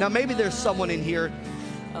 Now, maybe there's someone in here,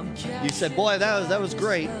 you said, boy, that was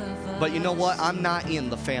great. But you know what? I'm not in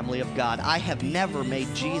the family of God. I have never made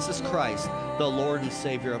Jesus Christ the Lord and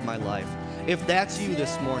Savior of my life. If that's you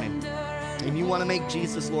this morning, and you want to make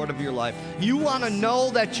Jesus Lord of your life, you want to know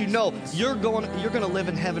that you're going to live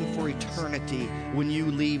in heaven for eternity when you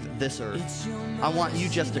leave this earth. I want you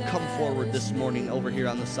just to come forward this morning over here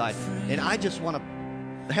on the side. And I just want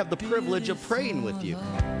to have the privilege of praying with you,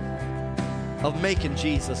 of making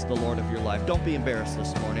Jesus the Lord of your life. Don't be embarrassed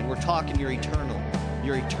this morning. We're talking your eternal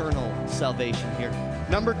salvation here.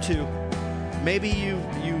 Number 2, maybe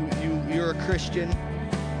you're a Christian,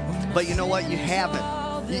 but you know what? You haven't.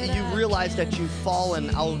 You realize that you've fallen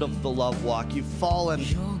out of the love walk. You've fallen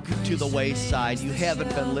to the wayside. You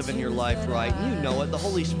haven't been living your life right. You know it. The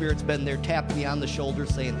Holy Spirit's been there tapping you on the shoulder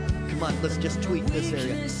saying, come on, let's just tweak this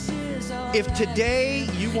area. If today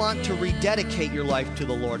you want to rededicate your life to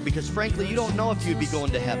the Lord, because frankly, you don't know if you'd be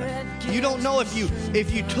going to heaven. You don't know if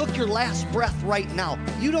you took your last breath right now.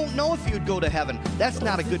 You don't know if you'd go to heaven. That's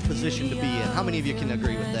not a good position to be in. How many of you can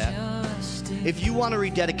agree with that? If you want to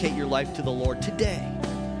rededicate your life to the Lord today,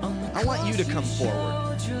 I want you to come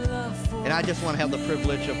forward. And I just want to have the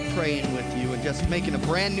privilege of praying with you and just making a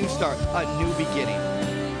brand new start, a new beginning.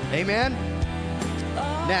 Amen?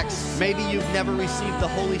 Next, maybe you've never received the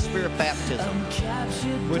Holy Spirit baptism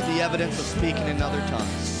with the evidence of speaking in other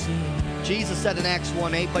tongues. Jesus said in Acts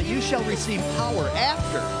 1:8, but you shall receive power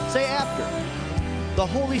after, say after, the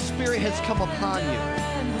Holy Spirit has come upon you.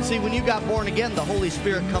 See, when you got born again, the Holy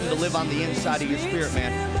Spirit come to live on the inside of your spirit,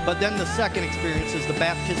 man. But then the second experience is the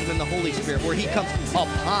baptism in the Holy Spirit, where he comes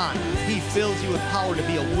upon. He fills you with power to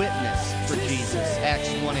be a witness for Jesus. Acts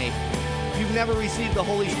 1:8. If you've never received the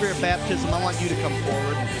Holy Spirit baptism, I want you to come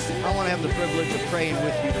forward. I want to have the privilege of praying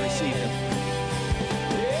with you to receive it.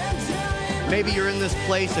 Maybe you're in this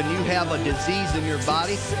place and you have a disease in your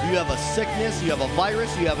body. You have a sickness, you have a virus,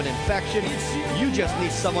 you have an infection. You just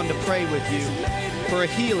need someone to pray with you for a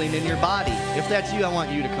healing in your body. If that's you, I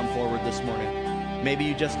want you to come forward this morning. Maybe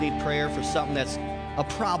you just need prayer for something that's a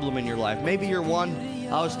problem in your life. Maybe you're one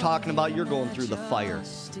I was talking about, you're going through the fire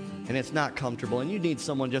and it's not comfortable and you need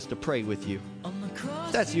someone just to pray with you.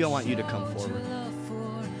 If that's you, I want you to come forward.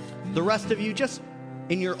 The rest of you, just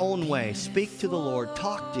in your own way, speak to the Lord,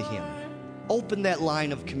 talk to him. Open that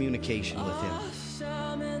line of communication with him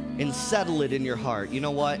and settle it in your heart. You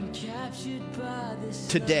know what?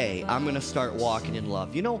 Today, I'm going to start walking in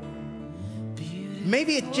love.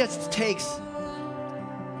 Maybe it just takes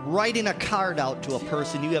writing a card out to a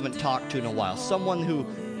person you haven't talked to in a while, someone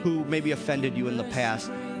who maybe offended you in the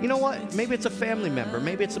past. You know what? Maybe it's a family member.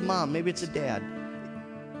 Maybe it's a mom. Maybe it's a dad.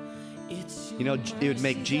 It would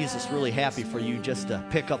make Jesus really happy for you just to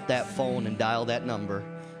pick up that phone and dial that number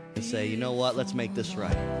and say, you know what, let's make this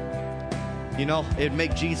right. It'd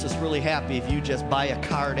make Jesus really happy if you just buy a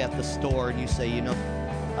card at the store and you say,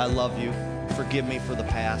 I love you, forgive me for the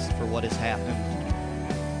past, for what has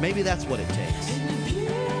happened. Maybe that's what it takes.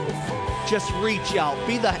 Just reach out,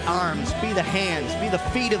 be the arms, be the hands, be the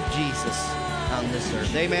feet of Jesus on this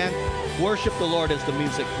earth. Amen? Worship the Lord as the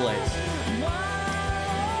music plays.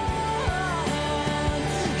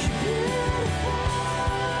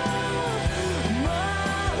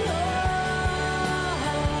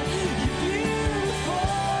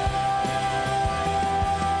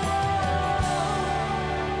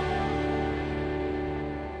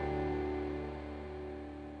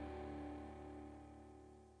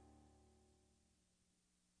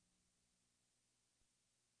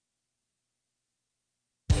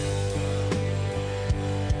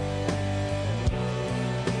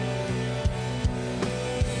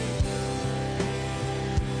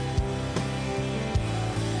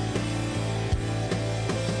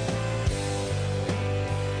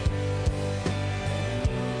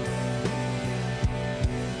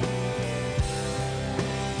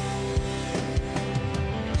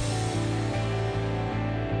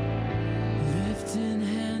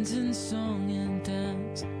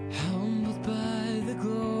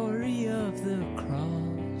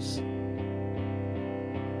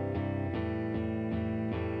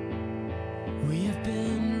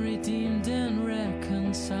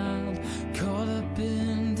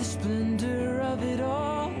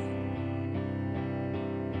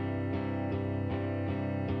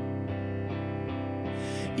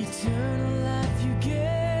 eternal life you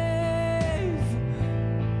gave.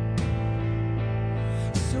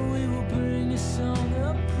 So we will bring a song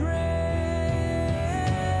of praise.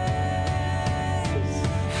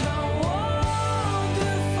 How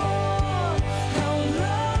wonderful, how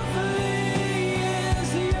lovely is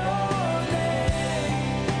your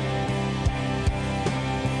name.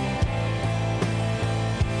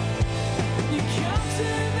 You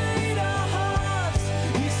captivate our hearts,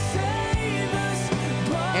 you save us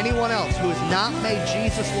by Anyone else who has not made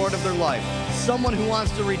Jesus Lord of their life, someone who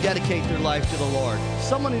wants to rededicate their life to the Lord,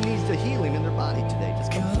 someone who needs a healing in their body today,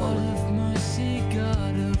 just come God forward. of mercy,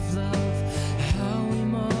 God of love, how we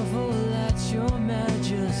marvel at your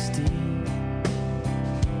majesty.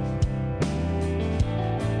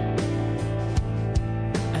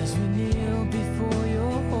 As we kneel before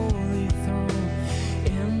your holy throne,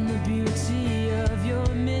 in the beauty of your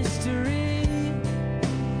mystery,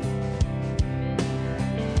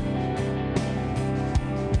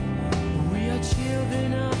 we are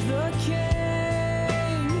children of the King.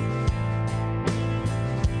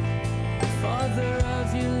 Father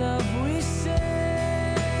of your love, we say,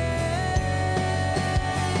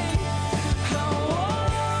 how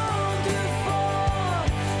wonderful,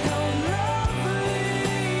 how lovely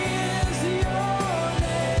is your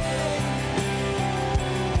name.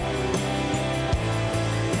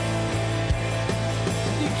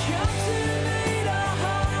 You captivate our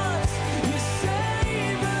hearts, you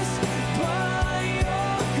save us by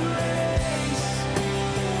your grace.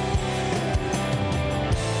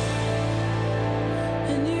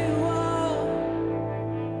 And you are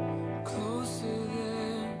closer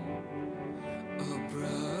than a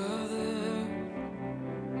brother,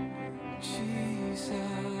 Jesus.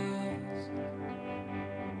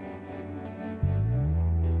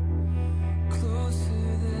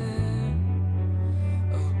 Closer than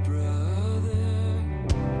a brother,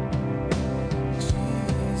 Jesus.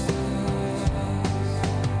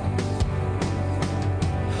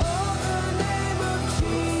 Oh, the name of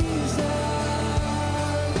Jesus.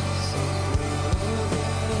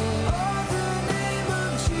 Oh, the name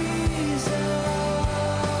of Jesus.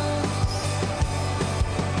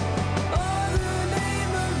 Oh, the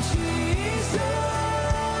name of Jesus.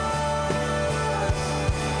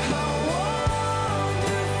 How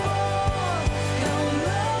wonderful, how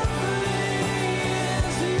lovely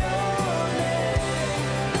is your name.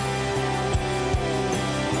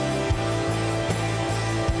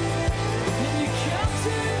 And you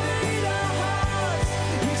captivate our hearts,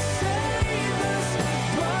 you save us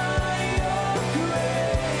by your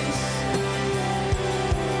grace.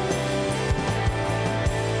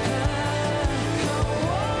 How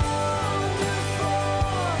wonderful,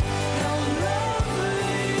 how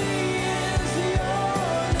lovely is your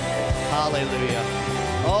name. Hallelujah.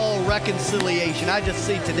 Oh, reconciliation. I just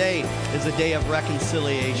see today is a day of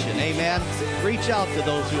reconciliation. Amen. Reach out to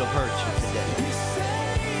those who have hurt you today. You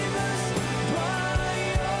save us by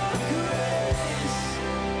your grace.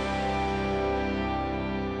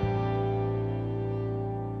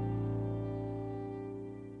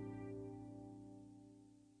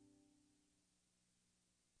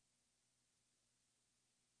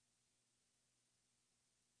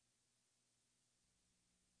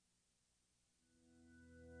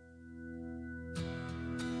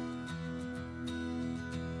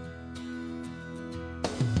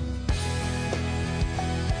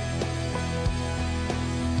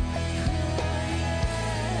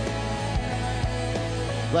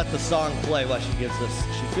 Let the song play while she gives us.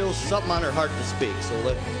 She feels something on her heart to speak.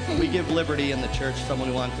 So we give liberty in the church. Someone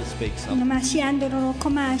who wants to speak something. Namasiandoro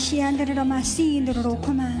koma, shiandoro masindoro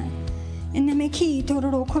koma. And the meki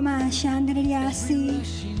tororo koma, shandere yasi.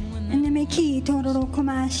 And the meki tororo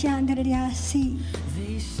koma, shandere yasi.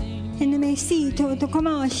 And the mesi to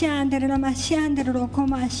koma, shandere mashandoro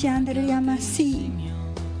koma, shandere yamasi.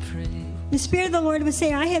 The Spirit of the Lord would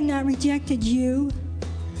say, I have not rejected you.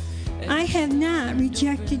 I have not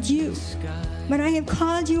rejected you, but I have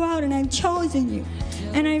called you out and I've chosen you.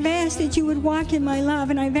 And I've asked that you would walk in my love,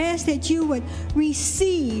 and I've asked that you would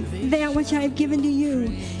receive that which I've given to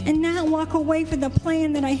you and not walk away from the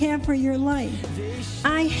plan that I have for your life.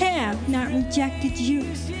 I have not rejected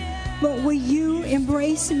you, but will you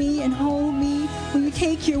embrace me and hold me? Will you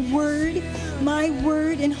take your word, my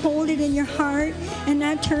word, and hold it in your heart and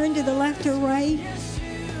not turn to the left or right?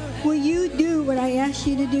 Will you do what I ask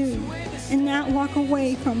you to do and not walk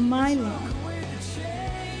away from my love?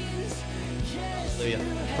 Hallelujah.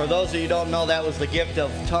 For those of you who don't know, that was the gift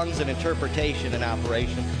of tongues and interpretation in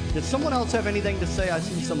operation. Did someone else have anything to say? I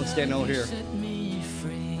see someone standing over here.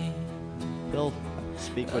 Bill,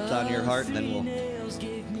 speak what's on your heart, and then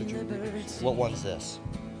what one's this?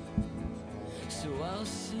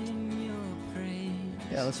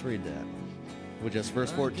 Yeah, let's read that. With just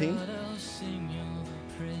verse 14.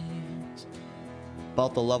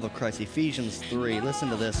 About the love of Christ. Ephesians 3. Listen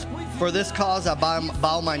to this. For this cause I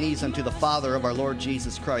bow my knees unto the Father of our Lord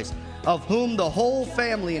Jesus Christ, of whom the whole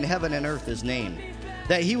family in heaven and earth is named,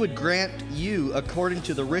 that he would grant you, according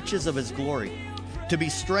to the riches of his glory, to be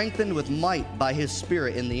strengthened with might by his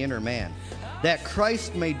Spirit in the inner man, that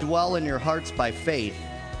Christ may dwell in your hearts by faith,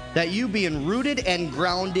 that you, being rooted and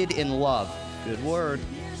grounded in love, good word,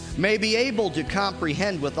 may be able to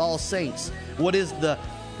comprehend with all saints what is the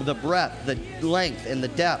breadth, the length, and the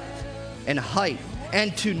depth, and height,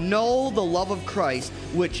 and to know the love of Christ,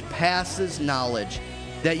 which passes knowledge,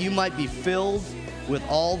 that you might be filled with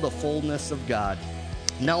all the fullness of God.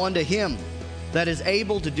 Now unto him that is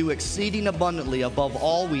able to do exceeding abundantly above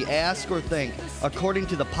all we ask or think, according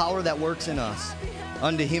to the power that works in us,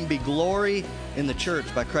 unto him be glory in the church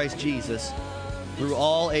by Christ Jesus, through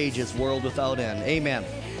all ages, world without end. Amen.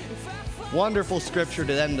 Wonderful scripture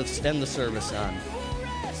to end the service on.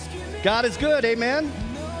 God is good, amen?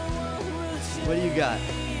 What do you got?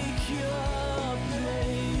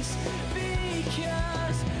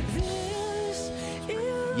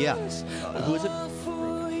 Yeah. Who is it?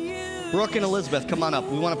 Brooke and Elizabeth, come on up.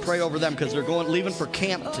 We want to pray over them because they're leaving for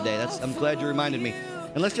camp today. I'm glad you reminded me.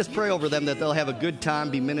 And let's just pray over them that they'll have a good time,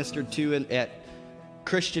 be ministered to at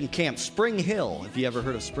Christian camp. Spring Hill, if you ever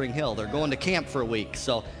heard of Spring Hill. They're going to camp for a week.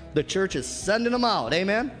 So the church is sending them out.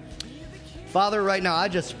 Amen? Father, right now, I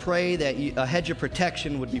just pray that a hedge of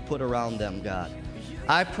protection would be put around them, God.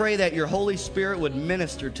 I pray that your Holy Spirit would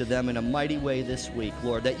minister to them in a mighty way this week,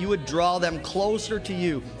 Lord, that you would draw them closer to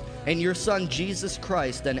you and your Son, Jesus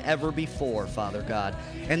Christ, than ever before, Father God,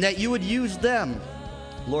 and that you would use them,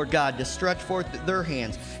 Lord God, to stretch forth their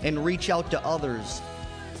hands and reach out to others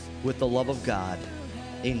with the love of God.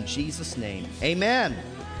 In Jesus' name, amen.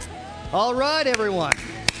 All right, everyone.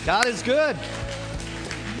 God is good.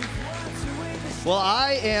 Well,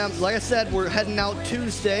 like I said, we're heading out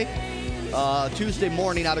Tuesday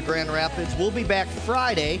morning out of Grand Rapids. We'll be back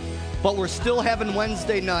Friday, but we're still having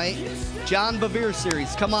Wednesday night John Bevere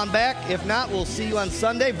series. Come on back. If not, we'll see you on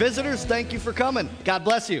Sunday. Visitors, thank you for coming. God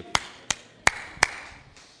bless you.